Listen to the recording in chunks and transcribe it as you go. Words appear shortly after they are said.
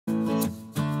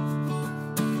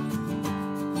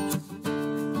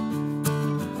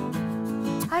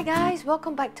Hi guys,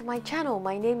 welcome back to my channel.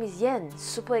 My name is Yen.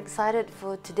 Super excited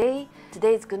for today.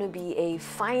 Today is going to be a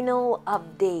final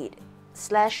update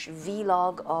slash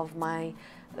vlog of my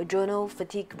adrenal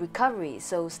fatigue recovery,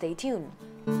 so stay tuned.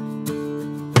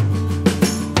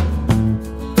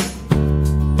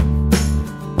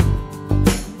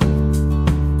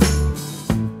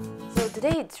 So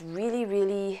today it's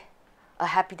really a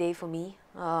happy day for me.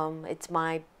 It's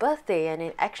my birthday and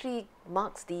it actually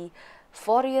marks the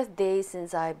 40th day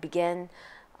since I began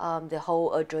the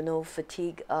whole adrenal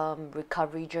fatigue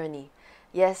recovery journey.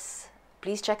 Yes,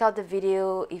 please check out the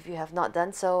video if you have not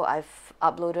done so. I've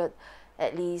uploaded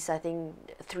at least I think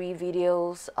 3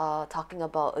 videos talking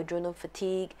about adrenal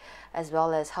fatigue, as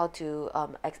well as how to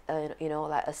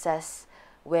assess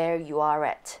where you are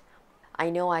at. I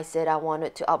know I said I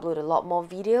wanted to upload a lot more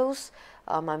videos.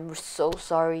 I'm so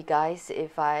sorry guys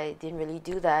if I didn't really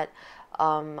do that.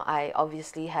 I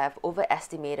obviously have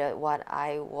overestimated what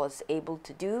I was able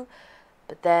to do,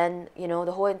 but then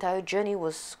the whole entire journey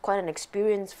was quite an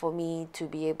experience for me to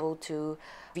be able to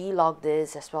vlog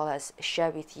this as well as share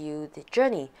with you the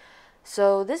journey.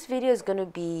 So this video is going to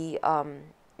be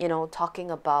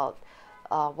talking about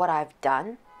what I've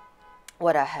done,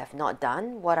 what I have not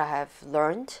done, what I have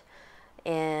learned,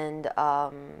 and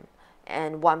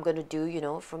what I'm going to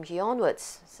do from here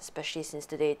onwards, especially since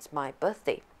today it's my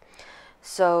birthday.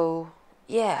 So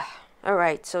yeah, all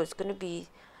right, so it's going to be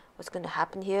what's going to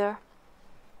happen here.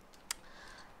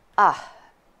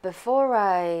 Before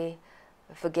I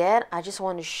forget, I just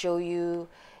want to show you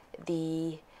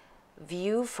the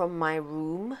view from my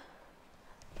room.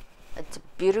 It's a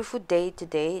beautiful day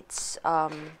today. It's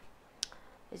as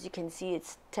you can see,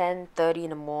 it's 10:30 in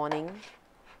the morning.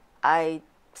 I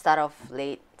start off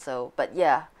late, so but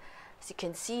yeah, as you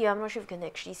can see, I'm not sure if you can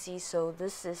actually see, so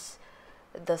this is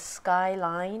the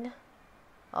skyline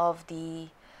of the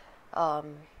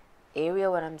area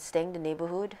where I'm staying, the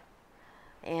neighborhood,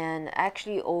 and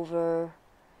actually over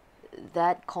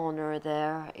that corner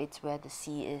there, it's where the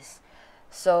sea is.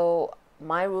 So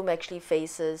my room actually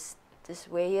faces this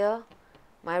way here.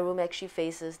 My room actually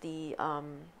faces the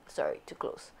sorry, too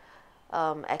close.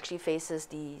 Actually faces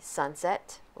the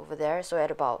sunset over there. So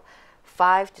at about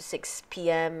 5 to 6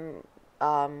 p.m.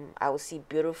 I will see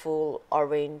beautiful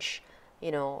orange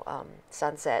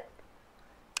sunset,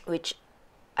 which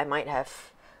I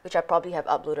probably have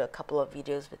uploaded a couple of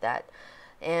videos with that.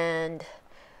 And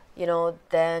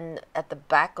then at the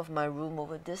back of my room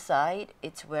over this side,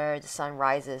 it's where the sun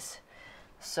rises.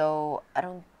 So I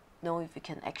don't know if you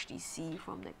can actually see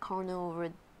from the corner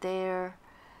over there,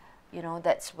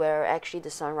 that's where actually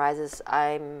the sun rises.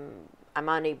 I'm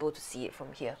unable to see it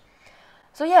from here.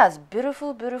 So yeah, it's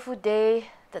beautiful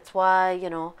day. That's why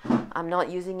I'm not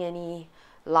using any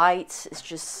lights, it's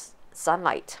just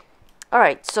sunlight. All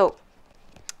right, so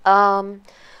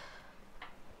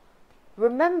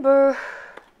remember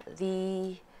let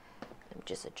me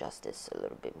just adjust this a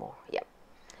little bit more. Yeah,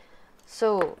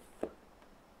 so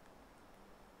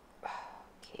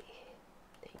okay,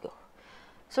 there you go.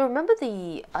 So remember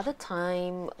the other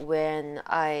time when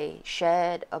I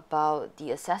shared about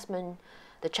the assessment,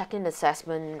 the check-in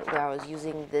assessment, where I was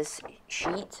using this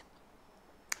sheet?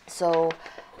 So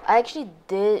I actually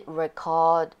did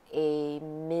record a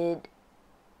midway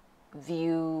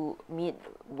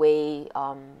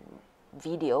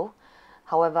video.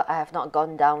 However, I have not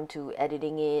gone down to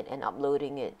editing it and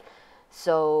uploading it.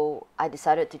 So I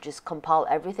decided to just compile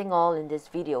everything all in this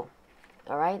video.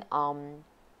 All right.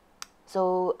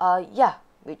 Yeah,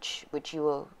 which you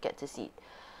will get to see.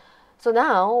 So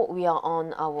now we are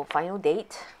on our final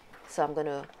date. So I'm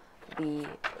gonna be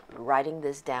writing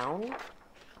this down,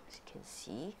 as you can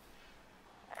see.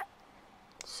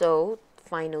 So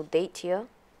final date here,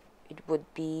 it would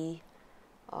be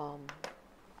I'm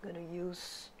gonna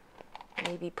use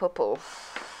maybe purple.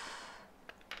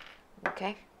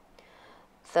 Okay,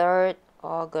 3rd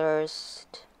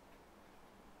August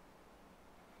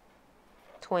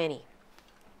 20.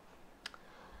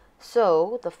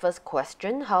 So the first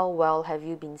question, how well have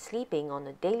you been sleeping on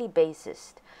a daily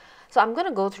basis? So I'm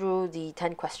gonna go through the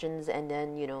 10 questions and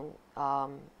then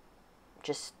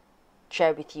just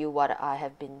share with you what I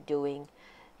have been doing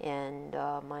and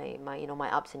my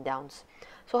ups and downs.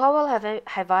 So how well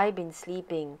have I been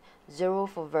sleeping? 0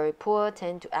 for very poor,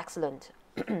 10 to excellent.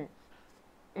 I've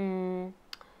been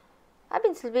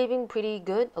sleeping pretty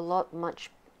good,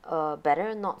 much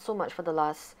better. Not so much for the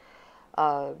last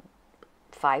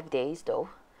 5 days though.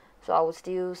 So I would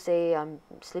still say I'm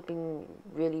sleeping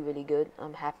really good.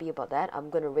 I'm happy about that. I'm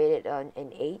gonna rate it an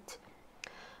 8.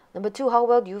 Number 2, how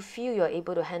well do you feel you're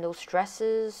able to handle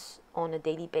stresses on a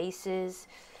daily basis?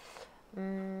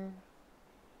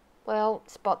 Well,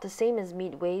 it's about the same as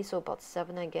midway, so about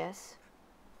 7, I guess.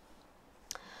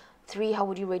 3, how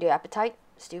would you rate your appetite?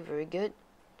 Still very good,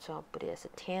 so I'll put it as a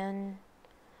 10.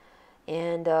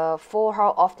 And 4,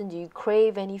 how often do you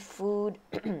crave any food?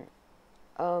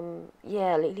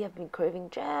 Yeah, lately I've been craving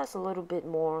just a little bit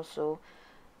more, so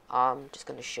I'm just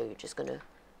gonna show you, just gonna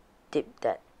dip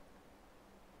that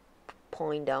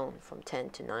point down from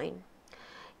 10 to 9.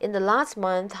 In the last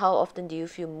month, how often do you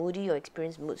feel moody or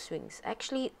experience mood swings?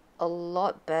 Actually, a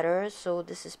lot better, so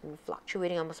this has been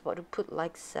fluctuating. I'm about to put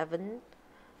like 7.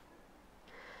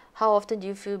 How often do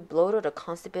you feel bloated or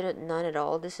constipated? None at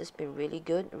all. This has been really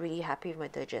good. Really happy with my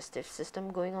digestive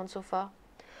system going on so far.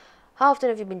 How often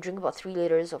have you been drinking about 3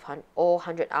 liters of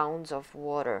 100 ounces of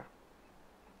water?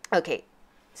 Okay,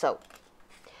 so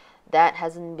that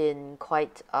hasn't been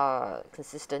quite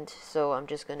consistent, so I'm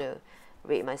just gonna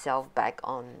rate myself back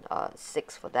on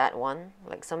 6 for that one.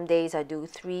 Like some days I do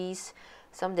 3s,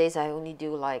 some days I only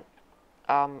do like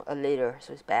a liter,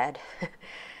 so it's bad.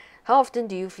 How often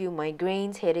do you feel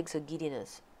migraines, headaches, or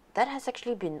giddiness? That has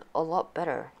actually been a lot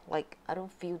better. Like I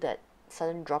don't feel that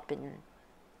sudden drop in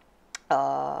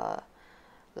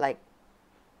like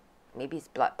maybe it's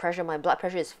blood pressure. My blood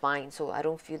pressure is fine, so I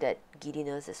don't feel that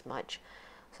giddiness as much.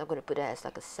 So I'm going to put that as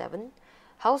like a 7.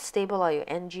 How stable are your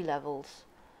energy levels?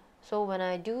 So when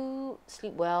I do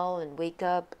sleep well and wake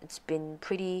up, it's been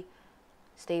pretty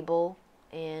stable,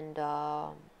 and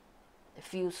I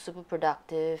feel super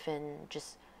productive and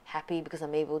just happy because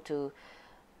I'm able to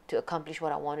accomplish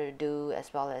what I wanted to do,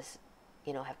 as well as,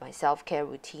 you know, have my self-care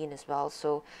routine as well.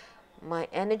 So my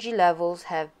energy levels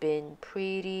have been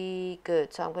pretty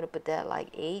good, so I'm going to put that like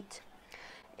 8.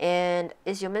 And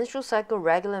is your menstrual cycle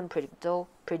regular and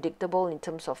predictable in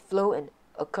terms of flow and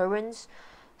occurrence?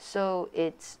 So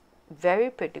it's very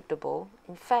predictable.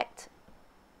 In fact,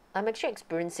 I'm actually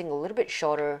experiencing a little bit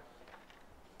shorter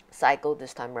cycle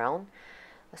this time around.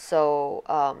 So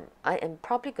I am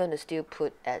probably going to still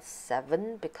put at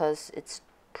 7 because it's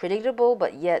predictable,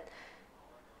 but yet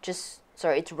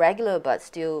it's regular, but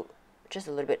still just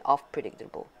a little bit off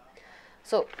predictable.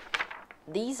 So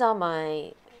these are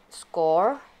my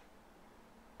score.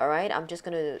 All right, I'm just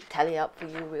going to tally up for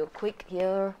you real quick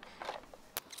here.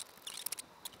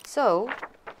 So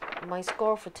my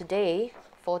score for today,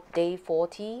 for day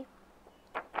 40,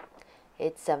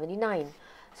 it's 79.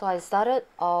 So I started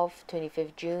off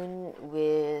 25th June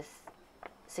with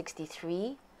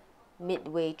 63,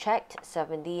 midway checked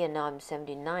 70, and now I'm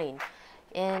 79.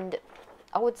 And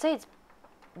I would say it's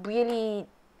really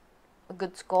a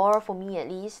good score for me, at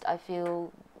least. I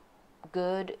feel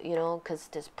good, you know, because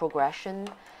there's progression,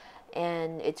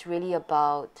 and it's really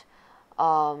about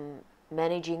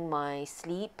managing my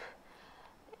sleep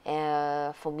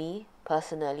for me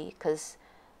personally, because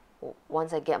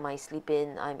once I get my sleep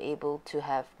in, I'm able to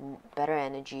have better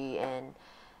energy and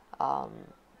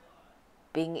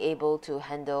being able to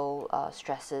handle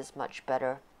stresses much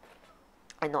better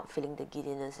and not feeling the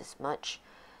giddiness as much.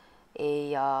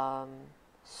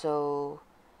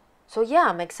 So yeah,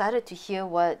 I'm excited to hear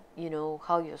what, you know,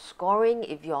 how you're scoring,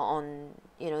 if you're on,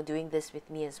 you know, doing this with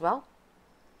me as well.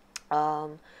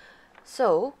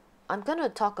 So I'm gonna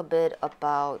talk a bit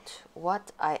about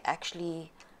what I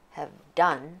actually have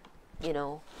done, you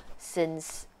know,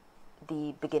 since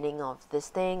the beginning of this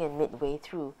thing and midway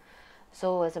through.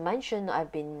 So as I mentioned,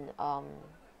 I've been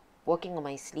working on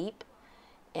my sleep,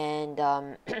 and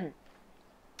and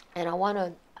I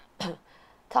want to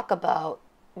talk about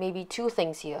maybe 2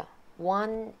 things here.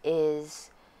 One is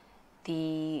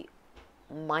the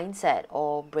mindset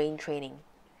or brain training.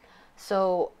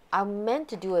 So I meant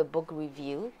to do a book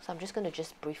review, so I'm just going to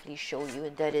just briefly show you,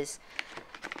 and that is,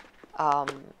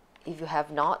 if you have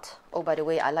not, oh, by the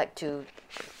way, I like to,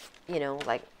 you know,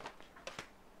 like,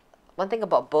 one thing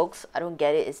about books I don't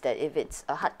get it is that if it's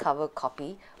a hardcover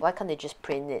copy, why can't they just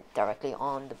print it directly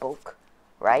on the book,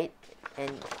 right?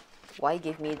 And why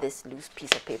give me this loose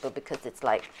piece of paper? Because it's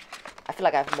like, I feel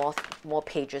like I have more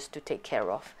pages to take care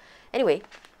of. Anyway,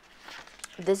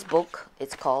 this book,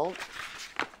 it's called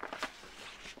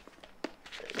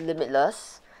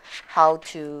Limitless, how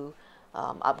to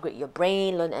upgrade your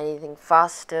brain, learn anything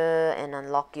faster, and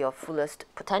unlock your fullest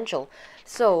potential.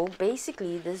 So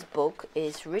basically, this book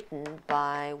is written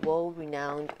by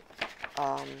world-renowned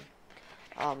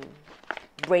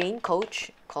brain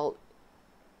coach called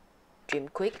Jim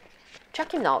Kwik.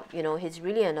 Check him out. You know, he's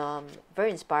really an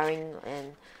very inspiring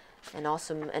and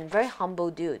awesome and very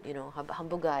humble dude. You know,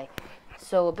 humble guy.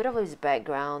 So a bit of his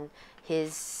background,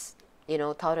 his, you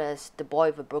know, thought as the boy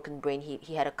with a broken brain.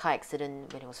 He had a car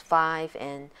accident when he was 5,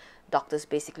 and doctors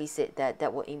basically said that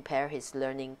that would impair his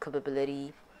learning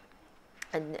capability.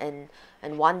 And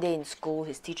one day in school,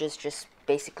 his teachers just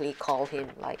basically called him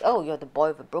like, "Oh, you're the boy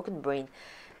with a broken brain,"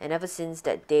 and ever since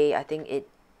that day, I think it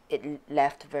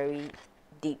left a very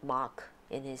deep mark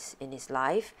in his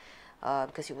life,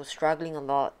 because he was struggling a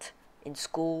lot in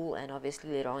school and obviously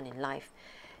later on in life,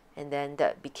 and then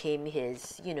that became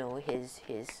his,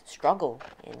 his struggle,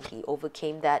 and he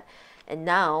overcame that, and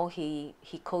now he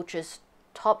coaches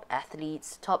top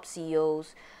athletes, top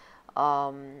CEOs,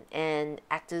 and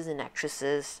actors and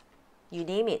actresses, you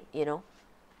name it, in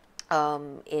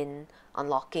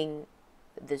unlocking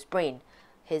this brain.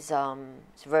 He's a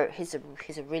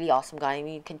really awesome guy. I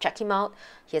mean, you can check him out.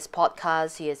 He has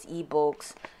podcasts, he has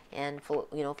ebooks, and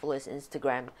follow his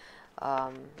Instagram.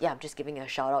 Yeah, I'm just giving a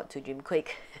shout out to Jim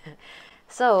Kwik.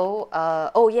 So,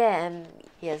 oh yeah, and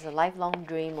he has a lifelong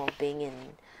dream of being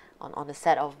on the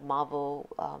set of Marvel,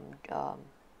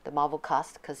 the Marvel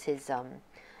cast, because he's a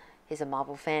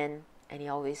Marvel fan, and he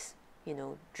always,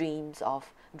 dream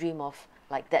of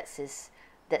like that's his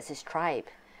tribe,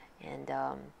 and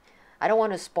I don't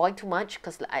want to spoil too much,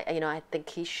 because I think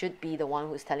he should be the one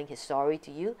who's telling his story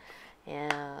to you.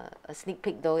 And a sneak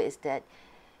peek though is that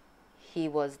he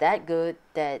was that good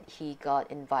that he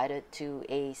got invited to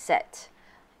a set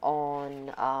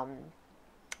on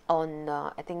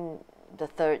I think the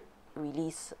third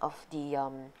release of the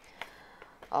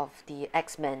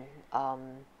X-Men,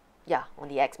 yeah, on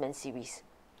the X-Men series.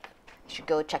 You should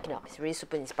go check it out. It's really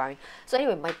super inspiring. So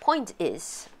anyway, my point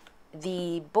is,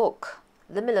 the book,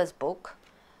 Limitless book,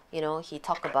 he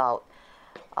talked about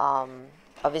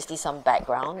obviously some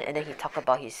background, and then he talked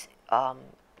about his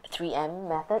 3M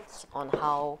methods on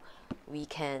how we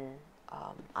can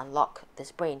unlock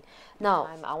this brain. Now,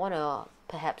 I want to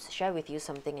perhaps share with you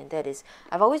something, and that is,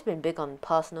 I've always been big on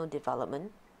personal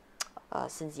development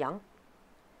since young.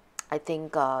 I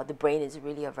think the brain is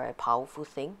really a very powerful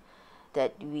thing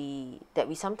that we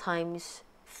sometimes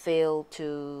fail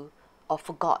to, or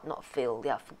forgot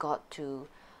to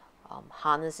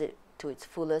harness it to its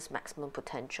fullest maximum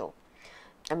potential.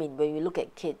 I mean, when we look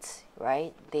at kids,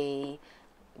 right, we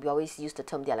always use the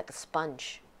term, they're like a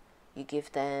sponge. You give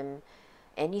them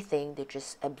anything, they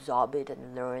just absorb it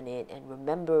and learn it and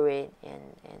remember it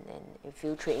and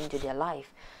infiltrate into their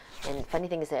life. And funny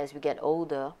thing is that as we get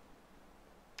older,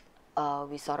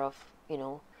 we sort of,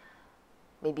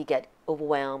 maybe get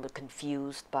overwhelmed or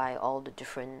confused by all the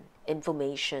different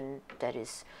information that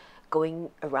is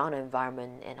going around our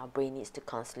environment, and our brain needs to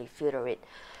constantly filter it.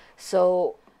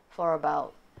 So for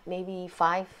about maybe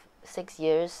 5-6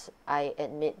 years, I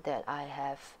admit that I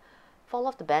have fallen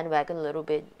off the bandwagon a little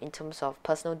bit in terms of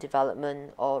personal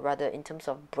development, or rather in terms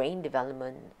of brain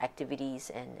development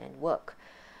activities and work.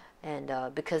 And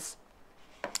because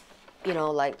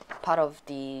like part of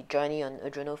the journey on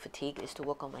adrenal fatigue is to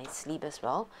work on my sleep as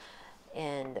well,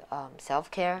 and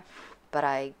self-care. But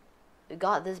I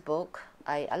got this book.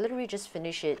 I literally just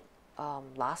finished it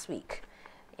last week,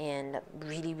 and I'm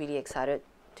really, really excited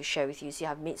to share with you. See,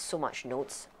 I've made so much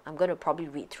notes. I'm going to probably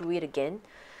read through it again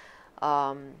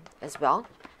as well.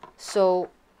 So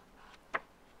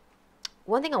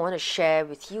one thing I want to share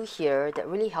with you here that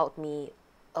really helped me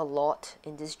a lot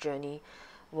in this journey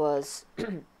was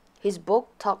his book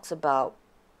talks about,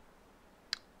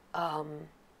 well,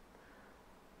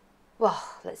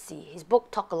 let's see. His book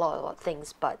talks a lot about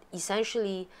things, but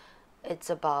essentially it's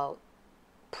about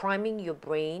priming your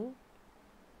brain,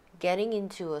 getting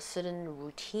into a certain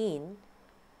routine,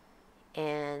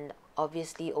 and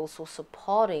obviously also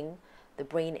supporting the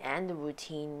brain and the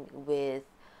routine with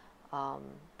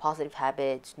positive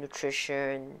habits,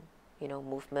 nutrition,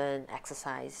 movement,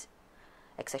 exercise,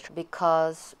 etc.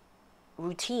 Because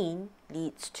routine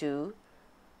leads to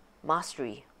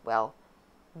mastery. Well,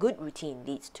 good routine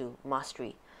leads to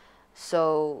mastery.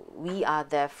 So we are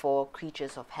therefore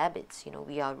creatures of habits.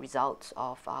 We are results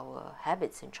of our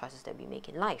habits and choices that we make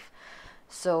in life.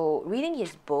 So reading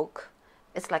his book,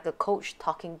 it's like a coach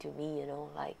talking to me,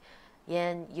 like,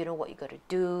 Yan, you know what you got to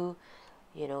do,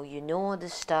 you know all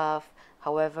this stuff.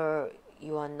 However,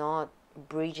 you are not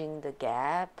bridging the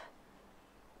gap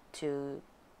to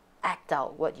act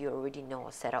out what you already know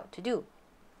or set out to do.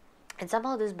 And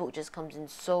somehow this book just comes in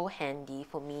so handy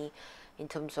for me in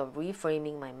terms of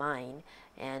reframing my mind,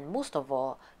 and most of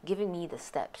all, giving me the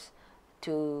steps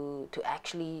to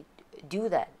actually do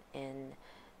that.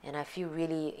 And I feel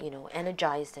really,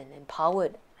 energized and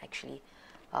empowered actually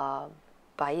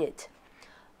by it.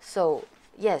 So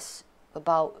yes,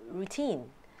 about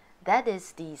routine. That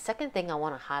is the second thing I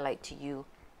want to highlight to you.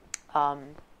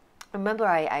 Remember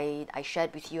I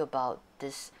shared with you about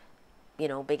this,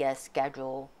 big ass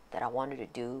schedule that I wanted to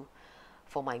do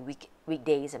for my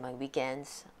weekdays and my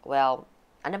weekends. Well,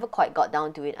 I never quite got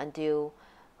down to it until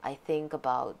I think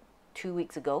about 2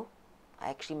 weeks ago. I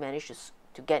actually managed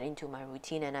to get into my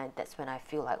routine, and that's when I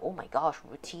feel like, oh my gosh,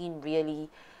 routine really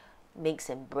makes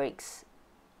and breaks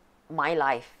my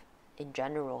life in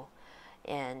general.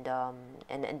 And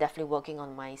definitely working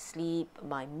on my sleep,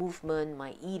 my movement,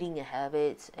 my eating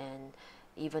habits, and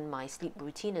even my sleep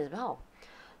routine as well.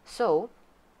 So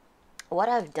what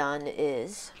I've done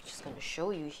is, I'm just going to show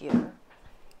you here,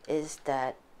 is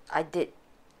that I did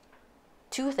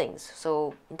two things.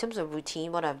 So in terms of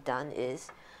routine, what I've done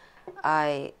is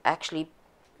I actually,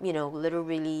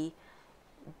 literally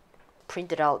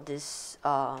printed out this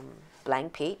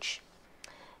blank page,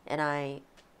 and I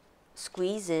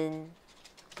squeeze in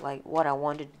like what I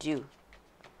wanted to do,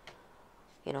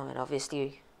 and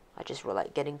obviously I just were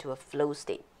like getting to a flow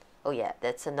state. Oh yeah,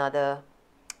 that's another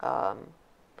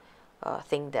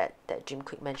thing that Jim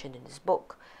Kwik mentioned in his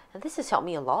book, and this has helped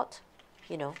me a lot.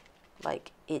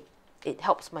 Like it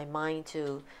helps my mind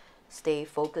to stay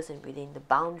focused and within the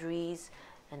boundaries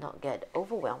and not get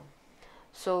overwhelmed.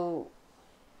 So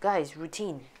guys,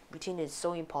 routine is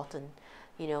so important,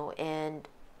 and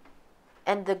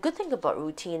the good thing about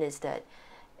routine is that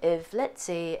if, let's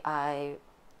say, I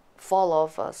fall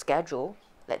off a schedule,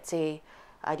 let's say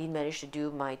I didn't manage to do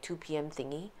my 2 p.m.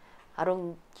 thingy, I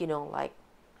don't,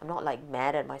 I'm not like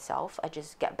mad at myself. I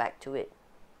just get back to it.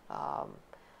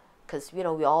 Because, we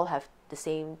all have the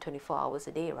same 24 hours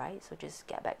a day, right? So just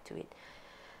get back to it.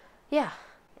 Yeah.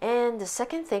 And the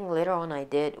second thing later on I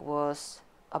did was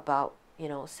about,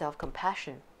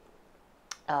 self-compassion.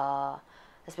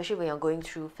 Especially when you're going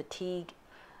through fatigue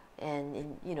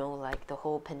and like the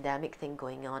whole pandemic thing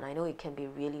going on. I know it can be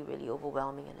really, really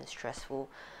overwhelming and stressful.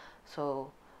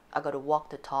 So I got to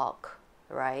walk the talk,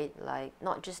 right? Like,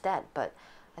 not just that, but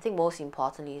I think most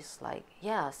importantly is like,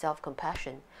 yeah,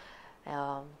 self-compassion.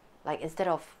 Like, instead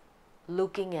of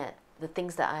looking at the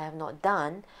things that I have not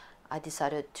done, I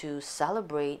decided to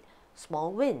celebrate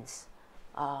small wins.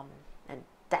 And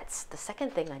that's the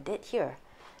second thing I did here.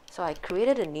 So I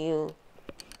created a new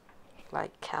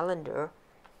like calendar,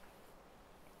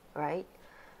 right?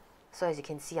 So as you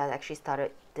can see, I actually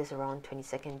started this around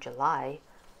 22nd July.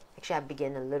 Actually, I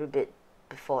began a little bit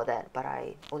before that, but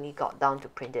I only got down to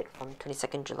print it from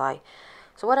 22nd July.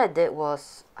 So what I did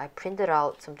was I printed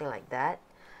out something like that,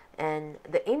 and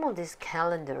the aim of this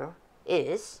calendar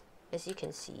is, as you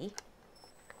can see,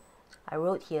 I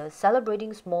wrote here,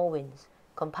 celebrating small wins,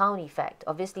 compound effect.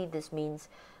 Obviously this means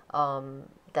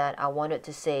that I wanted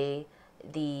to say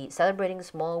the celebrating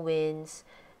small wins,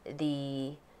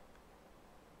 the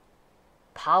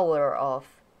power of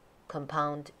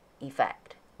compound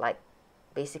effect. Like,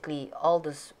 basically all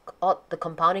the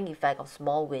compounding effect of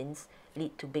small wins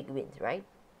lead to big wins, right?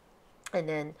 And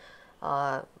then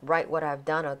write what I've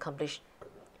done or accomplished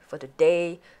for the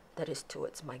day that is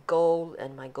towards my goal,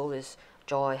 and my goal is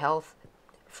joy, health,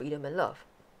 freedom, and love.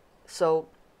 So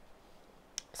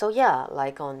yeah,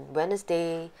 like on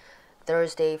Wednesday,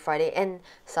 Thursday, Friday, and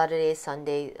Saturday,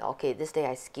 Sunday. Okay, this day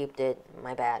I skipped it,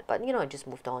 my bad. But I just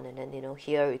moved on, and then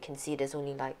here you can see there's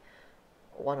only like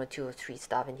 1 or 2 or 3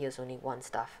 stuff, and here's only 1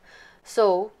 stuff.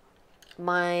 So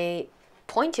my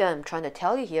point here I'm trying to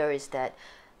tell you here is that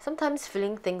sometimes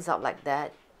filling things out like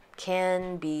that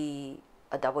can be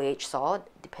a double-edged sword,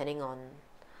 depending on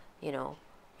your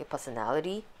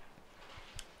personality.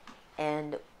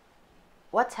 And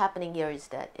what's happening here is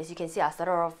that, as you can see, I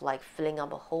started off like filling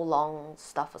up a whole long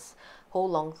stuff,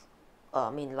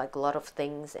 like a lot of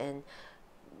things. And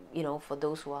for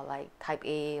those who are like type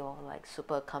A or like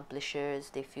super accomplishers,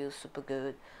 they feel super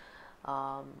good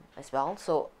as well.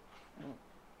 So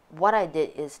what I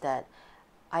did is that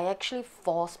I actually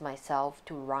forced myself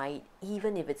to write,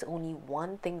 even if it's only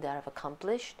one thing that I've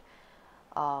accomplished,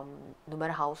 no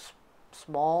matter how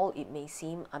small it may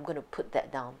seem, I'm going to put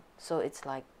that down. So it's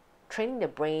like training the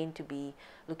brain to be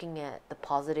looking at the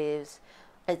positives.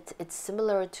 It's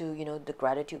similar to the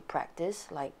gratitude practice.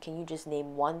 Like, can you just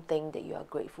name one thing that you are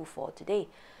grateful for today?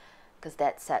 Because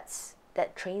that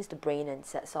trains the brain and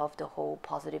sets off the whole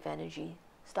positive energy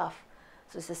stuff.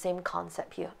 So it's the same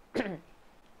concept here.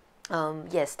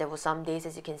 Yes, there were some days,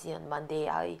 as you can see on Monday,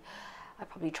 I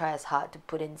probably try as hard to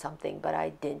put in something, but I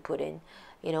didn't put in,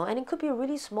 and it could be a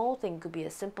really small thing. It could be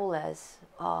as simple as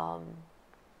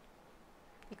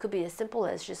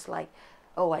just like,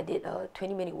 oh, I did a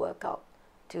 20-minute workout,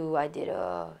 to I did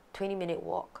a 20-minute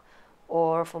walk.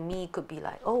 Or for me, it could be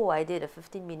like, oh, I did a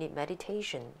 15-minute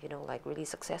meditation, like really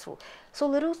successful. So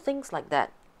little things like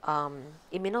that.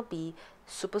 It may not be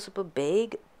super, super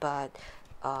big, but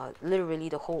literally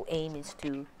the whole aim is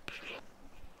to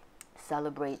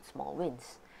celebrate small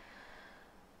wins.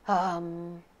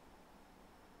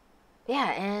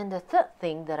 Yeah, and the third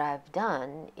thing that I've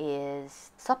done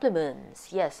is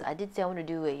supplements. Yes, I did say I want to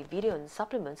do a video on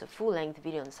supplements, a full-length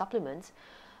video on supplements.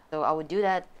 So I would do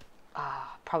that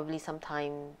probably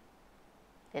sometime,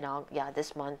 yeah,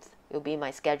 this month. It'll be in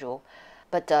my schedule.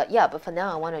 But yeah, but for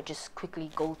now, I want to just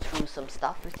quickly go through some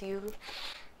stuff with you.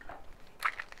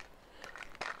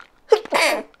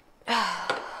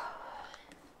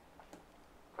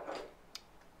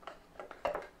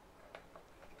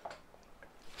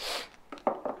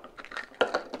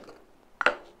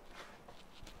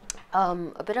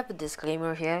 A bit of a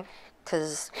disclaimer here,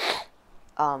 because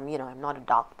you know, I'm not a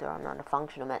doctor, I'm not a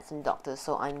functional medicine doctor,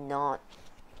 so I'm not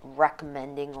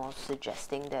recommending or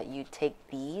suggesting that you take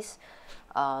these.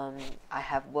 I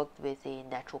have worked with a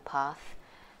naturopath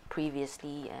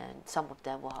previously, and some of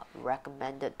them were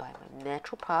recommended by my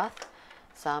naturopath.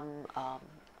 Some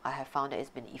I have found that it's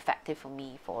been effective for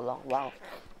me for a long while.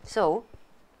 So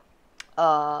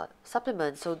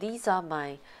supplements, so these are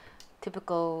my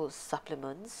typical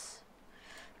supplements.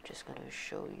 Just going to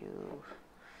show you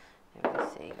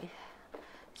everything.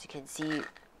 As you can see,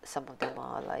 some of them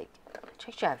are like,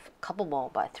 actually I have a couple more,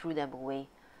 but I threw them away.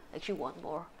 Actually one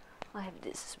more, I have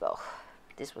this as well.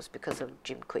 This was because of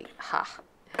Jim Kwik. Ha!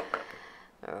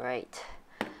 Alright,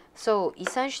 so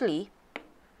essentially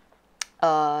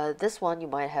this one you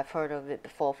might have heard of it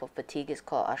before for fatigue. Is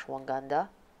called ashwagandha.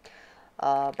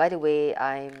 By the way,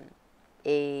 I'm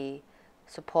a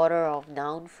supporter of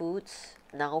Now Foods.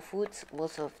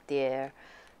 Most of their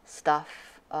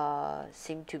stuff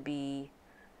seem to be,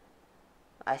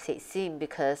 I say seem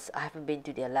because I haven't been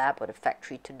to their lab or the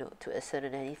factory to know, to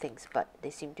ascertain any things, but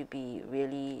they seem to be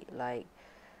really like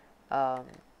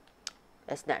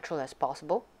as natural as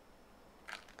possible,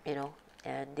 you know,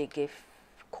 and they give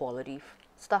quality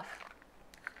stuff.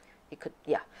 It could,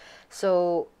 yeah.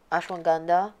 So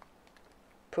ashwagandha,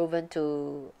 proven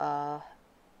to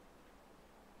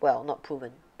well, not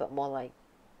proven, but more like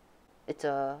it's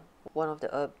one of the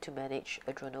herb to manage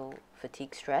adrenal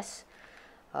fatigue stress.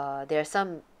 There are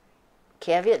some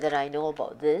caveat that I know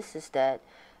about this, is that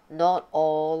not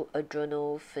all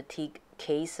adrenal fatigue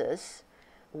cases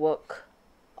work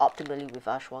optimally with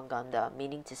ashwagandha,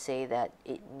 meaning to say that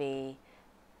it may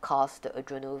cause the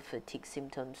adrenal fatigue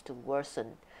symptoms to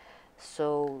worsen.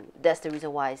 So that's the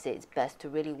reason why I say it's best to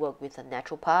really work with a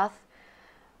naturopath,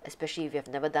 especially if you have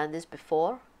never done this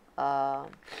before,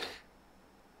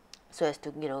 so as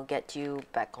to, you know, get you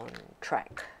back on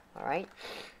track. All right,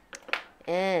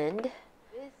 and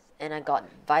I got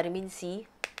vitamin C,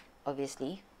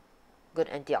 obviously, good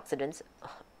antioxidants.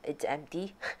 It's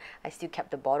empty. I still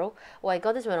kept the bottle. Oh, I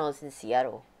got this when I was in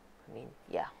Seattle. I mean,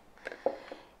 yeah.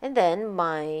 And then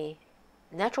my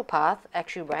naturopath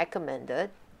actually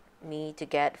recommended me to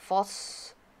get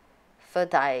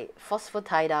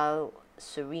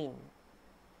phosphatidylserine.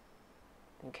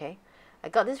 Okay, I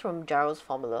got this from Jarrell's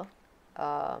formula.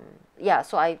 Yeah,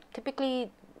 so I typically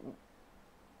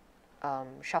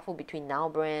shuffle between Now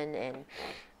brand and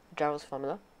Jarrell's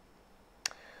formula.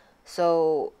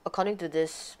 So according to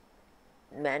this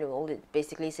manual, it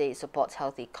basically says it supports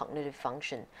healthy cognitive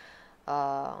function.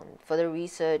 Further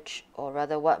research, or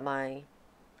rather what my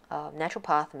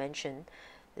naturopath mentioned,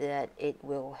 that it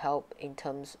will help in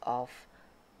terms of,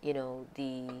 you know,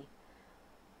 the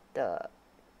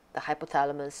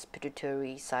hypothalamus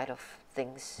pituitary side of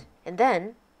things. And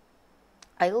then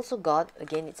I also got,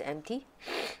 again, it's empty,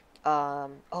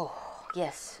 oh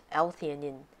yes,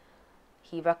 L-theanine.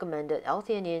 He recommended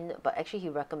L-theanine, but actually he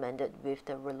recommended with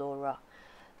the Relora.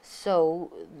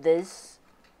 So this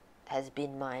has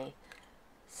been my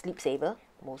sleep saver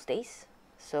most days.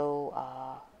 So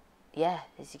yeah,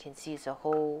 as you can see, it's a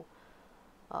whole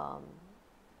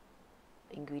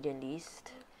ingredient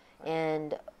list.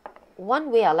 And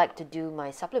one way I like to do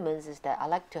my supplements is that I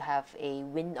like to have a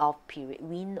wean-off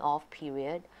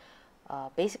period.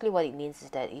 Basically what it means is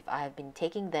that if I have been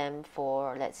taking them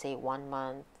for, let's say, 1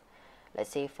 month, let's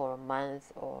say for a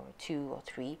month or 2 or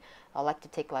 3, I like to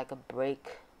take like a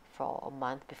break for a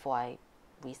month before I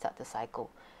restart the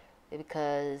cycle.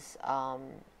 Because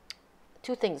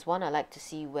two things: one, I like to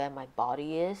see where my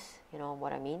body is, you know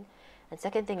what I mean, and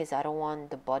second thing is I don't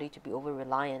want the body to be over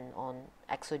reliant on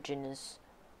exogenous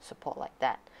support like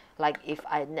that. Like if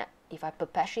I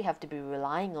perpetually have to be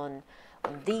relying on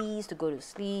these to go to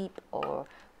sleep, or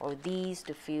these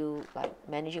to feel like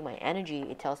managing my energy,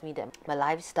 it tells me that my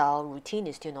lifestyle routine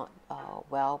is still not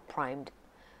well primed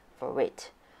for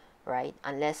it, right?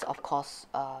 Unless of course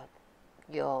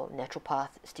your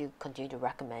naturopath still continue to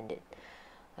recommend it.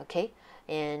 Okay,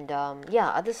 and yeah,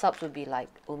 other subs would be like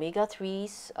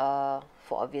omega-3s,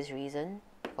 for obvious reason,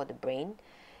 for the brain,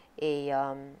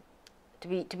 a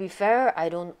To be fair, I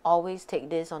don't always take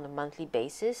this on a monthly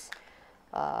basis.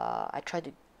 I try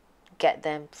to get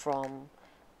them from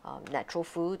natural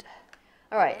food.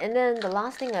 All right, and then the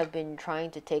last thing I've been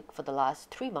trying to take for the last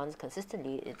 3 months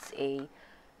consistently, it's a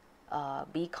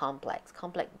B complex,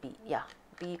 complex B, yeah,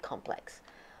 B complex.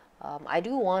 I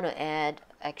do want to add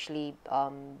actually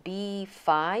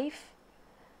B5.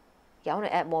 Yeah, I want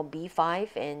to add more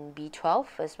B5 and B12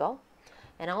 as well.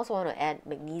 And I also want to add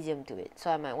magnesium to it.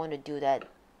 So I might want to do that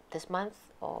this month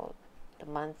or the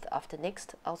month after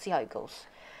next. I'll see how it goes.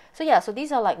 So yeah, so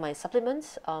these are like my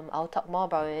supplements. I'll talk more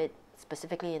about it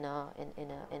specifically in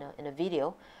a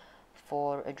video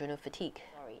for adrenal fatigue.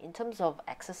 Sorry, in terms of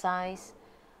exercise,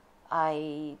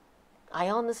 I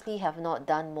honestly have not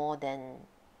done more than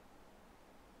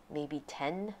maybe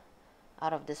 10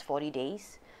 out of this 40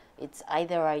 days. It's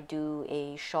either I do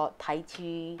a short Tai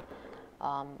Chi,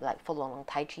 like full on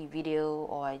Tai Chi video,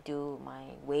 or I do my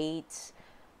weights,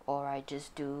 or I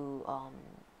just do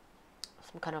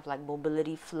some kind of like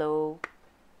mobility flow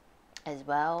as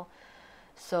well.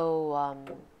 So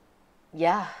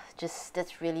yeah, just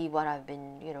that's really what I've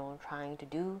been, you know, trying to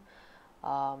do.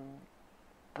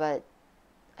 But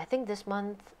I think this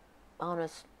month I want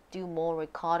to do more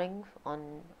recording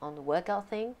on the workout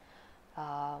thing.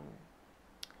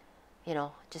 You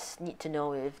know, just need to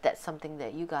know if that's something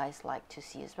that you guys like to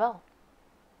see as well.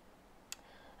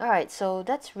 Alright, so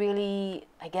that's really,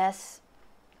 I guess,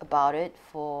 about it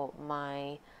for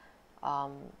my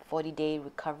 40-day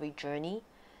recovery journey.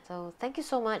 So thank you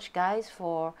so much, guys,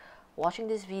 for watching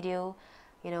this video.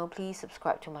 You know, please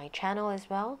subscribe to my channel as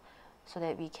well so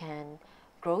that we can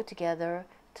grow together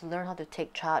to learn how to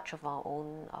take charge of our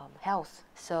own health.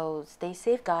 So stay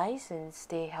safe, guys, and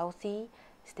stay healthy.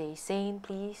 Stay sane,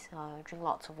 please. Drink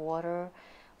lots of water,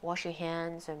 wash your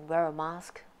hands, and wear a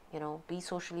mask. You know, be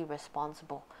socially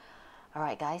responsible.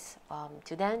 Alright, guys,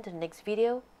 till then, to the next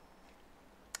video.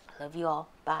 Love you all.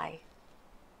 Bye.